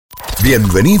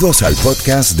Bienvenidos al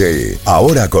podcast de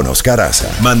Ahora con Oscar Aza.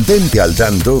 Mantente al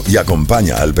tanto y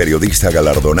acompaña al periodista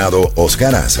galardonado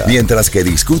Oscar Aza mientras que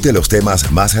discute los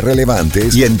temas más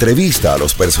relevantes y entrevista a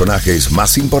los personajes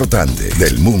más importantes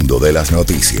del mundo de las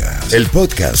noticias. El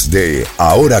podcast de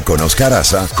Ahora con Oscar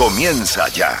Aza comienza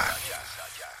ya.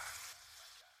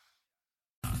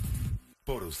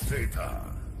 Por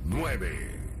Z92.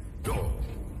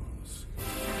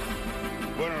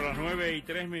 Bueno, las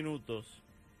 9:03.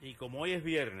 Y como hoy es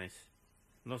viernes,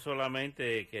 no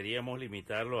solamente queríamos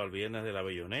limitarlo al viernes de la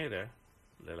bellonera,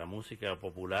 de la música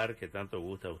popular que tanto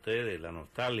gusta a ustedes, la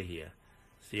nostalgia,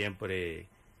 siempre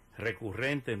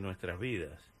recurrente en nuestras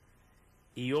vidas.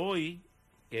 Y hoy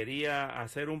quería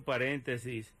hacer un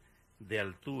paréntesis de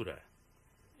altura,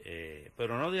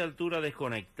 pero no de altura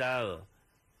desconectada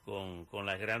con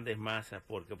las grandes masas,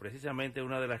 porque precisamente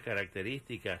una de las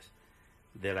características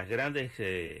de las grandes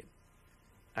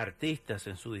artistas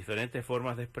en sus diferentes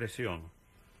formas de expresión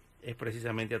es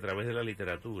precisamente a través de la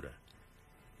literatura.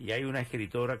 Y hay una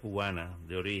escritora cubana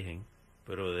de origen,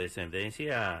 pero de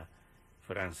descendencia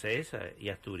francesa y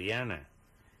asturiana,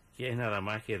 que es nada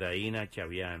más que Daina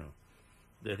Chaviano.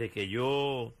 Desde que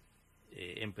yo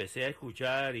empecé a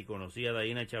escuchar y conocí a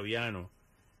Daina Chaviano,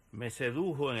 me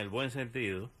sedujo en el buen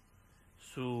sentido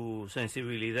su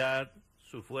sensibilidad,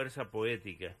 su fuerza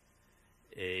poética,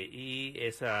 y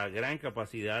esa gran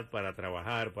capacidad para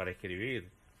trabajar, para escribir,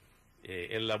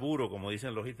 el laburo, como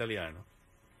dicen los italianos,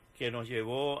 que nos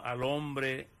llevó al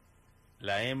hombre,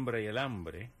 la hembra y el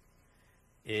hambre,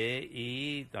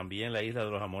 y también La Isla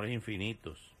de los Amores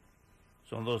Infinitos.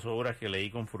 Son dos obras que leí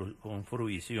con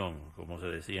fruición, como se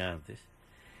decía antes,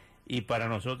 y para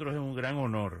nosotros es un gran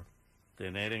honor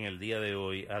tener en el día de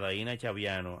hoy a Daina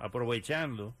Chaviano,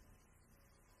 aprovechando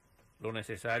lo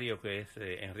necesario que es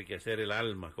enriquecer el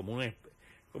alma, como un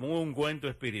ungüento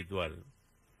espiritual.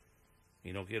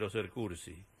 Y no quiero ser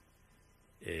cursi,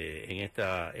 en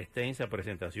esta extensa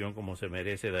presentación como se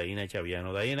merece Daina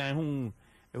Chaviano. Daina, es un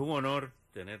honor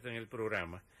tenerte en el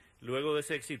programa. Luego de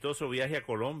ese exitoso viaje a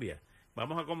Colombia,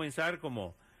 vamos a comenzar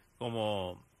como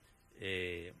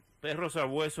perro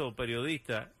sabueso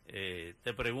periodista.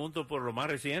 Te pregunto por lo más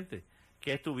reciente,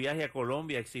 ¿qué es tu viaje a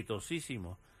Colombia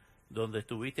exitosísimo, donde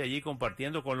estuviste allí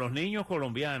compartiendo con los niños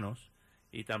colombianos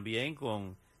y también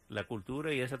con la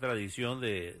cultura y esa tradición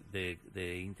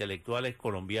de intelectuales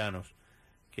colombianos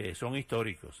que son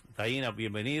históricos? Daina,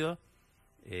 bienvenido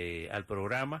al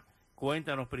programa.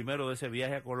 Cuéntanos primero de ese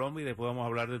viaje a Colombia y después vamos a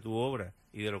hablar de tu obra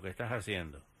y de lo que estás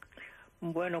haciendo.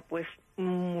 Bueno, pues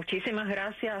muchísimas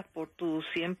gracias por tu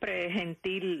siempre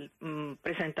gentil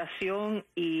presentación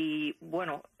y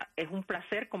bueno, es un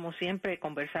placer como siempre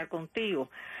conversar contigo.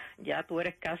 Ya tú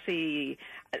eres casi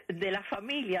de la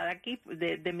familia de aquí,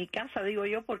 de mi casa, digo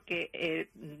yo, porque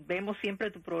vemos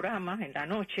siempre tu programa en la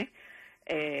noche,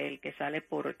 el que sale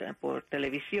por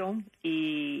televisión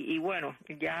y bueno,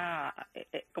 ya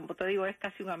como te digo, es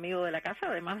casi un amigo de la casa,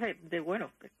 además de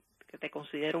bueno, que te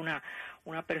considero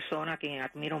una persona que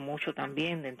admiro mucho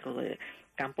también dentro del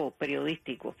campo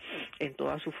periodístico en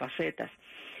todas sus facetas.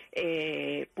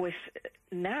 Pues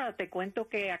nada, te cuento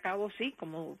que acabo, sí,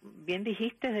 como bien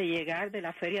dijiste, de llegar de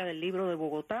la Feria del Libro de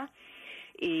Bogotá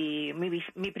y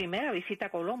mi primera visita a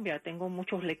Colombia. Tengo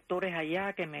muchos lectores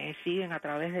allá que me siguen a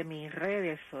través de mis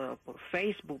redes, por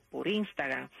Facebook, por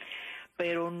Instagram,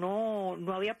 pero no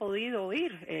había podido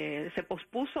ir. Se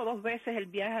pospuso 2 veces el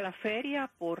viaje a la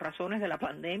feria por razones de la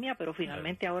pandemia, pero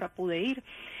finalmente ahora pude ir.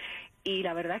 Y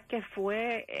la verdad es que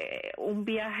fue un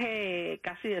viaje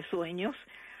casi de sueños,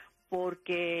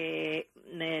 porque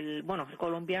el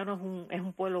colombiano es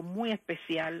un pueblo muy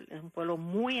especial, es un pueblo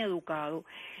muy educado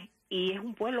y es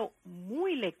un pueblo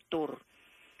muy lector.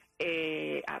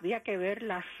 Había que ver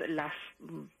las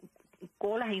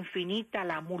colas infinitas,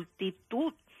 la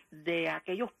multitud de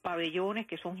aquellos pabellones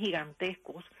que son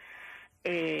gigantescos,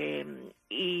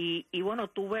 y bueno,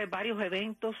 tuve varios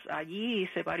eventos allí,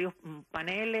 hice varios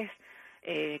paneles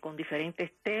con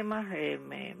diferentes temas,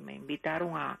 me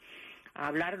invitaron a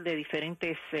hablar de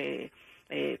diferentes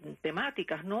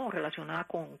temáticas, ¿no?, relacionadas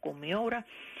con mi obra,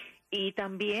 y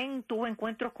también tuve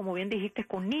encuentros, como bien dijiste,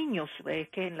 con niños. Es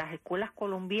que en las escuelas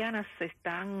colombianas se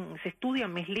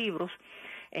estudian mis libros,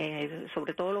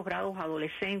 sobre todo los grados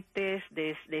adolescentes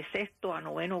de 6º a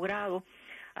 9º grado.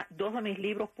 2 de mis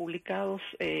libros publicados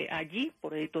allí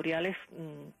por editoriales,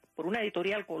 por una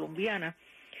editorial colombiana,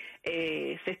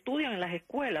 se estudian en las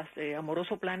escuelas,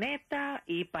 Amoroso Planeta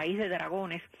y País de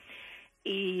Dragones.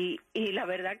 Y la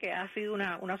verdad que ha sido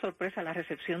una sorpresa la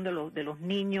recepción de los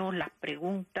niños, las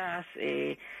preguntas,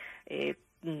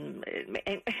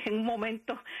 en un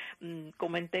momento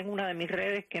comenté en una de mis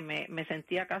redes que me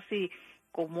sentía casi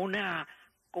como una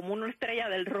estrella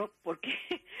del rock, porque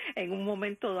en un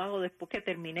momento dado, después que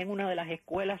terminé en una de las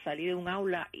escuelas, salí de un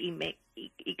aula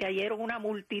y cayeron una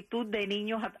multitud de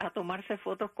niños a tomarse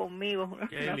fotos conmigo.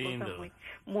 Qué una lindo. cosa muy,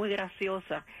 muy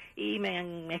graciosa. Y me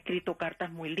han escrito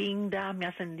cartas muy lindas, me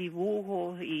hacen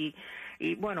dibujos y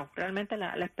bueno, realmente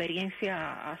la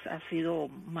experiencia ha sido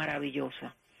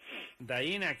maravillosa.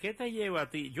 Daina, ¿qué te lleva a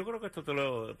ti? Yo creo que esto te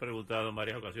lo he preguntado en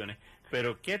varias ocasiones,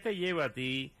 pero ¿qué te lleva a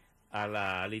ti a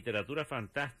la literatura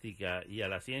fantástica y a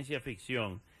la ciencia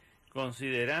ficción,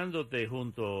 considerándote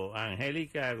junto a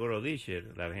Angélica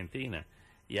Gorodischer, la argentina,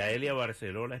 y a Elia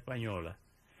Barceló, la española,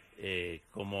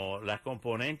 como las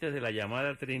componentes de la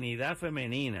llamada Trinidad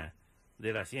femenina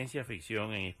de la ciencia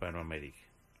ficción en Hispanoamérica?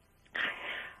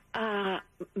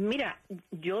 Mira,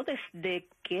 yo desde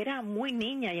que era muy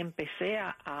niña y empecé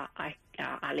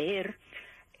a leer,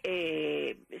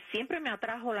 siempre me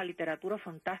atrajo la literatura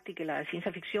fantástica y la de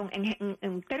ciencia ficción.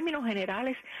 En términos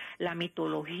generales, la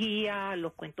mitología,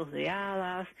 los cuentos de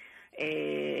hadas,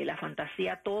 la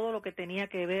fantasía, todo lo que tenía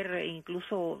que ver,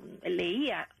 incluso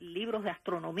leía libros de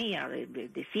astronomía,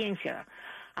 de ciencia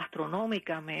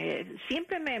astronómica.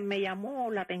 Siempre me llamó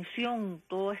la atención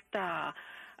toda esta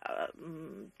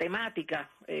temática,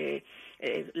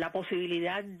 la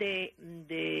posibilidad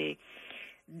de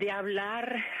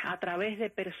hablar a través de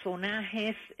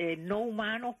personajes no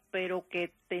humanos, pero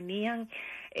que tenían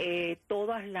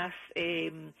todas las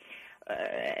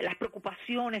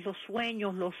preocupaciones, los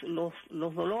sueños,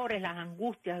 los dolores, las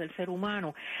angustias del ser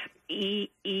humano.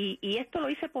 Y esto lo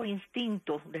hice por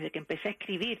instinto, desde que empecé a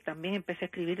escribir. También empecé a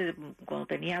escribir cuando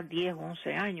tenía 10 o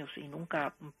 11 años y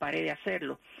nunca paré de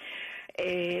hacerlo.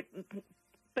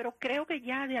 Pero creo que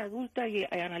ya de adulta y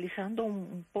analizando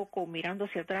un poco, mirando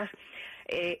hacia atrás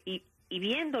y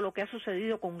viendo lo que ha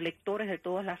sucedido con lectores de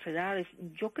todas las edades,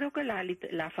 yo creo que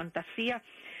la fantasía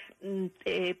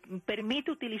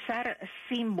permite utilizar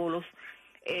símbolos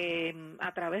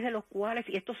a través de los cuales,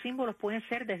 y estos símbolos pueden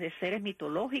ser desde seres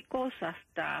mitológicos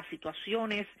hasta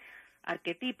situaciones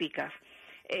arquetípicas.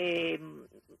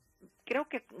 Creo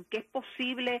que es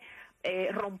posible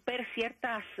romper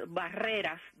ciertas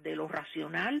barreras de lo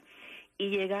racional y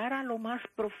llegar a lo más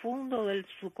profundo del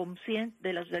subconsciente,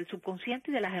 del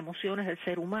subconsciente y de las emociones del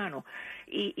ser humano.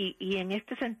 Y en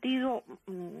este sentido,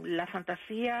 la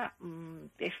fantasía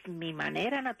es mi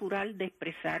manera natural de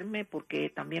expresarme, porque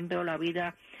también veo la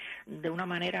vida de una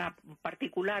manera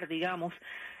particular, digamos,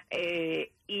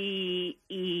 y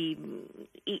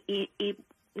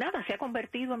nada, se ha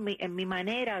convertido en mi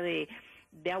manera de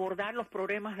abordar los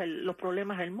problemas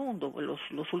del mundo.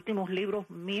 Los últimos libros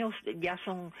míos ya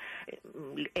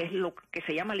es lo que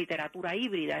se llama literatura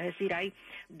híbrida, es decir, hay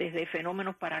desde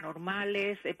fenómenos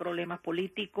paranormales, problemas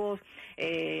políticos,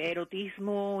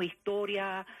 erotismo,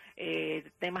 historia,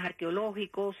 temas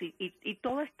arqueológicos y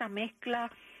toda esta mezcla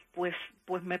pues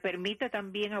me permite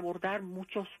también abordar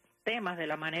muchos temas de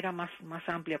la manera más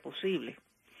amplia posible.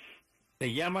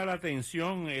 ¿Te llama la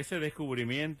atención ese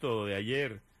descubrimiento de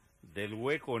ayer del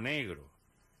hueco negro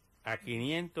a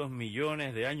 500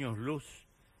 millones de años luz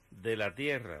de la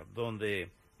Tierra, donde,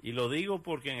 y lo digo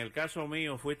porque en el caso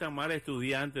mío fui tan mal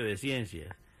estudiante de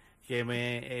ciencias que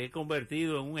me he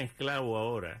convertido en un esclavo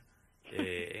ahora, a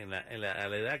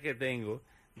la edad que tengo,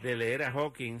 de leer a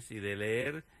Hawkins y de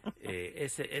leer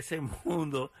ese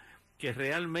mundo que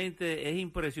realmente es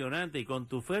impresionante, y con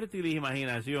tu fértil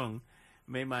imaginación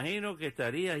me imagino que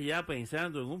estarías ya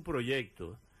pensando en un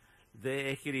proyecto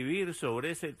de escribir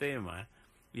sobre ese tema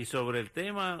y sobre el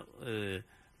tema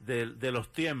de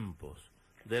los tiempos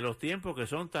que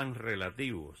son tan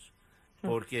relativos,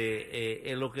 porque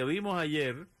en lo que vimos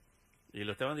ayer, y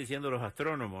lo estaban diciendo los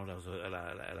astrónomos,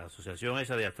 la asociación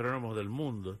esa de astrónomos del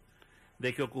mundo,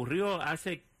 de que ocurrió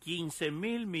hace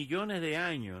 15.000 millones de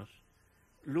años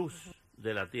luz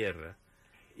de la Tierra,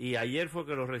 y ayer fue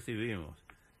que lo recibimos.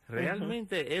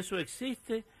 ¿Realmente eso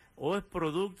existe o es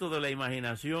producto de la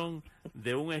imaginación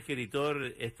de un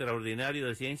escritor extraordinario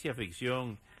de ciencia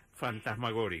ficción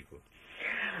fantasmagórico?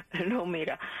 No,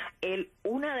 mira,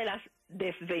 una de las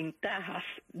desventajas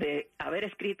de haber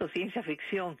escrito ciencia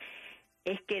ficción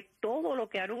es que todo lo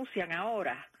que anuncian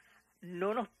ahora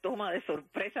no nos toma de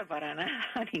sorpresa para nada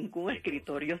a ningún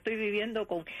escritor. Yo estoy viviendo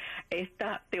con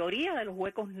esta teoría de los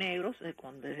huecos negros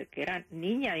desde que era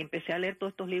niña y empecé a leer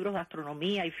todos estos libros de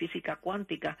astronomía y física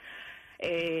cuántica,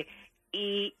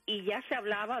 y ya se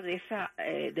hablaba de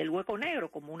del hueco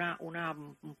negro como una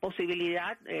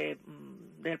posibilidad desde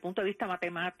el punto de vista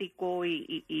matemático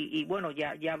y bueno,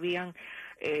 ya habían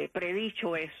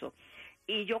predicho eso.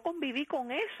 y yo conviví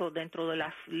con eso. Dentro de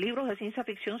los libros de ciencia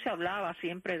ficción se hablaba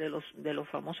siempre de los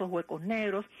famosos huecos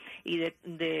negros y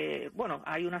bueno,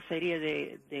 hay una serie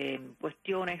de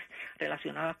cuestiones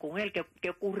relacionadas con él, que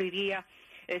ocurriría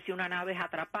si una nave es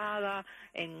atrapada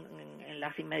en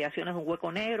las inmediaciones de un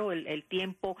hueco negro, el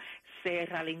tiempo se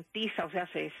ralentiza, o sea,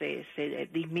 se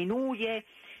disminuye,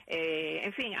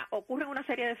 en fin, ocurren una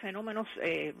serie de fenómenos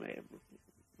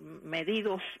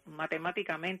medidos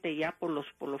matemáticamente ya por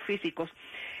los físicos,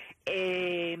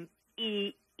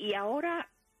 y ahora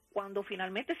cuando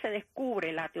finalmente se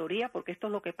descubre la teoría, porque esto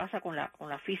es lo que pasa con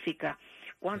la física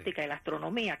cuántica y la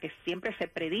astronomía, que siempre se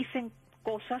predicen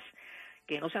cosas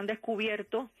que no se han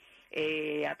descubierto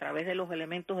a través de los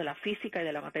elementos de la física y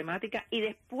de la matemática, y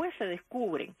después se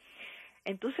descubren.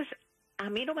 Entonces, a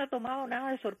mí no me ha tomado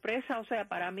nada de sorpresa, o sea,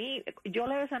 para mí, yo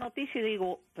leo esa noticia y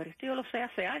digo, pero esto yo lo sé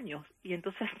hace años, y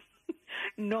entonces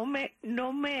no me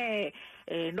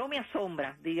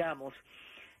asombra, digamos.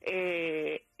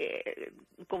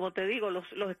 Como te digo, los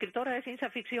escritores de ciencia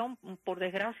ficción, por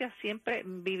desgracia, siempre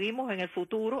vivimos en el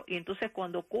futuro, y entonces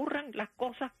cuando ocurran las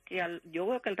cosas que yo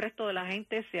veo que el resto de la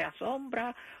gente se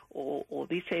asombra o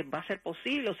dice va a ser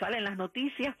posible, o salen las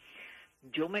noticias,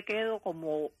 yo me quedo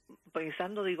como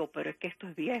pensando, digo, pero es que esto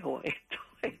es viejo, esto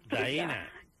Daina,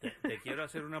 te quiero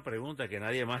hacer una pregunta que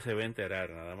nadie más se va a enterar,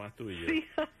 nada más tú y yo. Sí,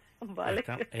 vale.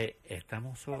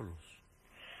 ¿Estamos solos?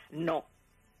 No,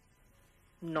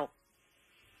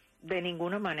 de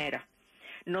ninguna manera.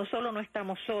 No solo no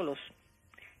estamos solos,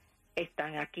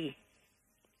 están aquí.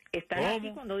 Están ¿Cómo?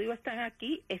 aquí, cuando digo están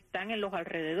aquí, están en los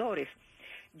alrededores.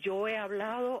 Yo he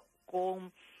hablado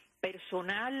con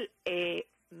personal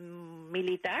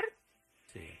militar,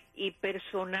 sí, y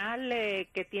personal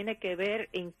que tiene que ver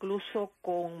incluso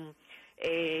con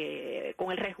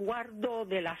el resguardo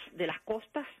de las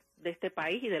costas de este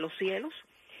país y de los cielos,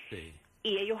 sí.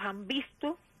 Y ellos han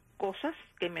visto cosas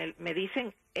que me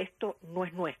dicen esto no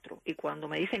es nuestro, y cuando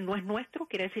me dicen no es nuestro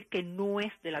quiere decir que no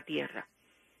es de la tierra,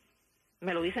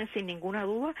 me lo dicen sin ninguna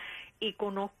duda. Y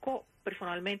conozco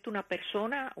personalmente una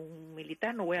persona, un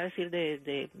militar, no voy a decir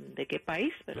de qué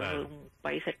país, pero claro, de un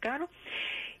país cercano,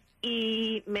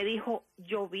 y me dijo,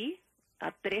 yo vi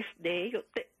a 3 de ellos,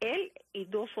 él y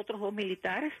otros dos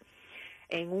militares,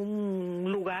 en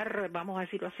un lugar, vamos a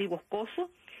decirlo así, boscoso,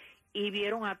 y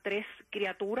vieron a 3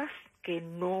 criaturas que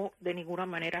no de ninguna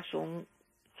manera son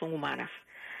humanas.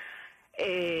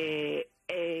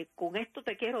 Con esto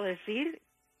te quiero decir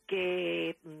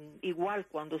que igual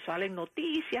cuando salen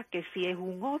noticias que si es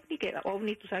un ovni, que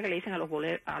ovni tú sabes que le dicen a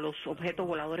los objetos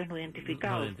voladores no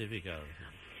identificados. No identificados,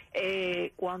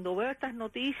 sí. Cuando veo estas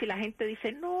noticias y la gente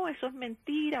dice, no, eso es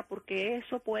mentira, porque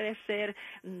eso puede ser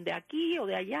de aquí o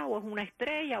de allá, o es una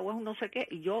estrella, o es un no sé qué,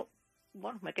 y yo,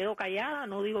 bueno, me quedo callada,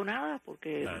 no digo nada,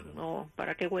 porque claro, no,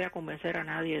 ¿para qué voy a convencer a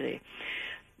nadie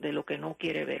de lo que no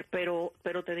quiere ver? Pero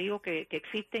te digo que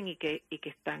existen y que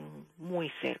están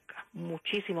muy cerca,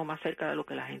 muchísimo más cerca de lo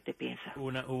que la gente piensa.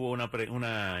 Hubo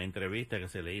una entrevista que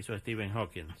se le hizo a Stephen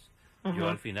Hawking. Uh-huh. Yo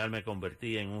al final me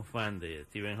convertí en un fan de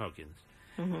Stephen Hawking.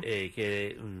 Uh-huh.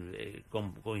 Que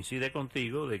coincide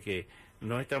contigo de que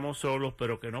no estamos solos,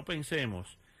 pero que no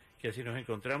pensemos que si nos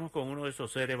encontramos con uno de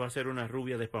esos seres va a ser una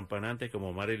rubia despampanante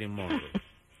como Marilyn Monroe,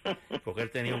 porque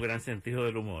él tenía un gran sentido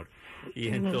del humor, y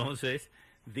entonces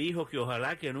dijo que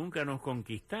ojalá que nunca nos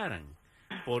conquistaran,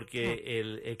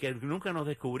 porque que nunca nos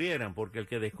descubrieran, porque el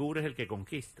que descubre es el que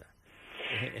conquista.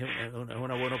 Es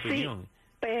una buena opinión.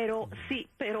 Sí,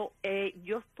 pero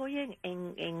yo estoy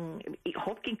y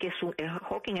Hawking,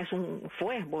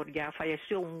 ya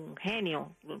falleció, un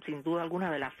genio, sin duda alguna,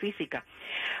 de la física,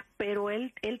 pero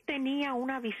él tenía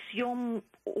una visión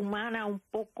humana un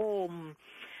poco,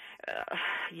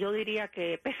 yo diría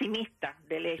que pesimista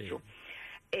del hecho.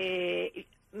 Sí.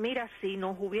 Mira, si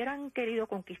nos hubieran querido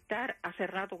conquistar, hace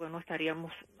rato que no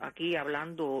estaríamos aquí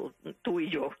hablando tú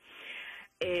y yo.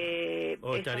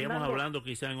 O estaríamos hablando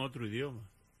quizá en otro idioma.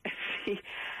 Sí.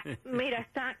 Mira,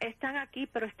 están aquí,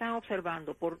 pero están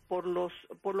observando. Por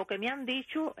lo que me han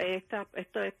dicho, esto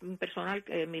es un personal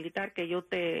militar que yo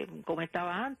te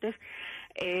comentaba antes,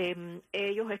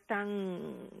 ellos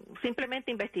están simplemente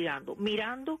investigando,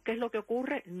 mirando qué es lo que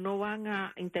ocurre, no van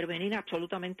a intervenir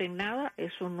absolutamente en nada,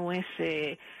 eso no es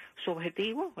su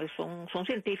objetivo, son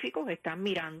científicos, están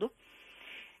mirando.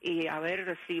 Y a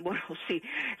ver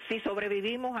si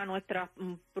sobrevivimos a nuestros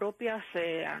propios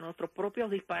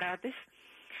disparates,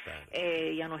 claro,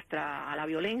 y a la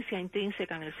violencia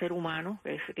intrínseca en el ser humano,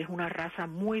 que es una raza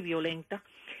muy violenta,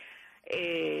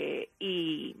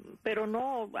 pero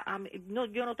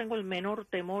yo no tengo el menor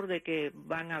temor de que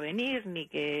van a venir, ni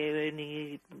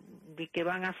ni que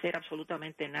van a hacer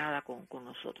absolutamente nada con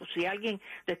nosotros. Si alguien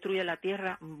destruye la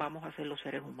tierra, vamos a ser los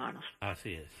seres humanos.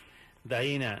 Así es.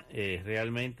 Daina,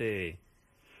 realmente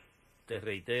te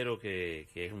reitero que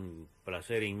es un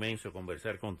placer inmenso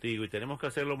conversar contigo y tenemos que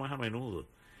hacerlo más a menudo,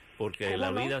 porque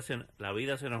la vida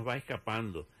se nos va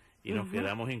escapando y nos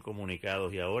quedamos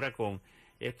incomunicados, y ahora con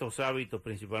estos hábitos,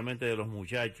 principalmente de los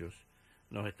muchachos,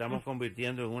 nos estamos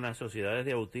convirtiendo en unas sociedades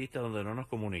de autistas donde no nos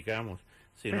comunicamos,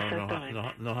 sino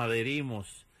nos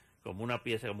adherimos como una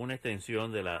pieza, como una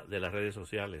extensión de las redes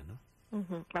sociales, ¿no?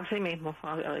 Así mismo,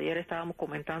 ayer estábamos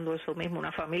comentando eso mismo,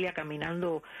 una familia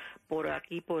caminando por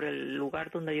aquí, por el lugar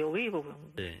donde yo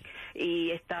vivo,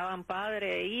 y estaban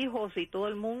padres e hijos y todo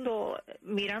el mundo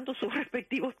mirando sus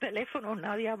respectivos teléfonos,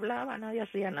 nadie hablaba, nadie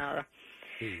hacía nada.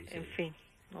 En fin.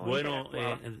 Bueno,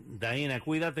 Daina,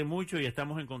 cuídate mucho y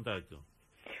estamos en contacto.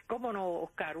 Cómo no,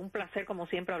 Oscar, un placer como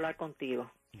siempre hablar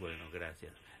contigo. Bueno,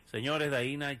 gracias. Señores,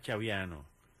 Daina Chaviano,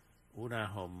 una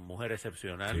mujer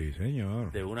excepcional, sí,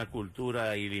 señor, de una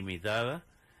cultura ilimitada,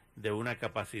 de una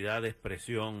capacidad de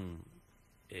expresión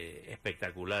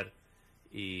espectacular,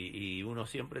 y uno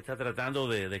siempre está tratando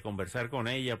de conversar con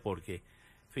ella, porque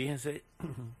fíjense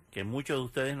que muchos de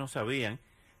ustedes no sabían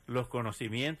los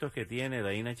conocimientos que tiene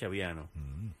Daina Chaviano,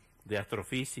 de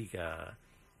astrofísica,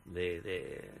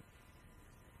 de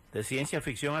ciencia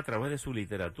ficción a través de su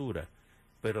literatura,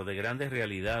 pero de grandes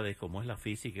realidades como es la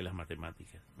física y las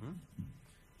matemáticas.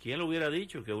 ¿Quién lo hubiera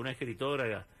dicho que una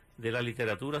escritora de la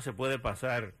literatura se puede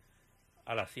pasar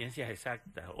a las ciencias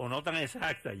exactas, o no tan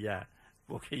exactas ya,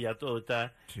 porque ya todo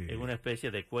está en una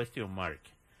especie de question mark?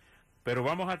 Pero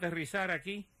vamos a aterrizar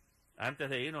aquí, antes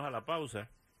de irnos a la pausa,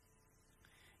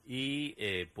 y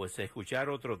pues escuchar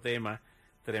otro tema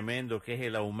tremendo, que es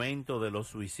el aumento de los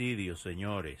suicidios,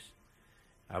 señores.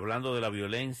 Hablando de la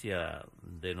violencia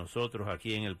de nosotros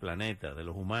aquí en el planeta, de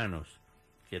los humanos,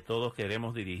 que todos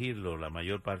queremos dirigirlo, la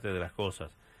mayor parte de las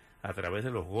cosas, a través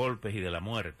de los golpes y de la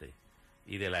muerte,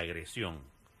 y de la agresión,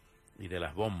 y de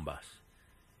las bombas.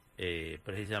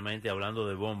 Precisamente hablando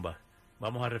de bombas,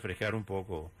 vamos a refrescar un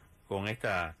poco con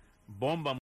esta bomba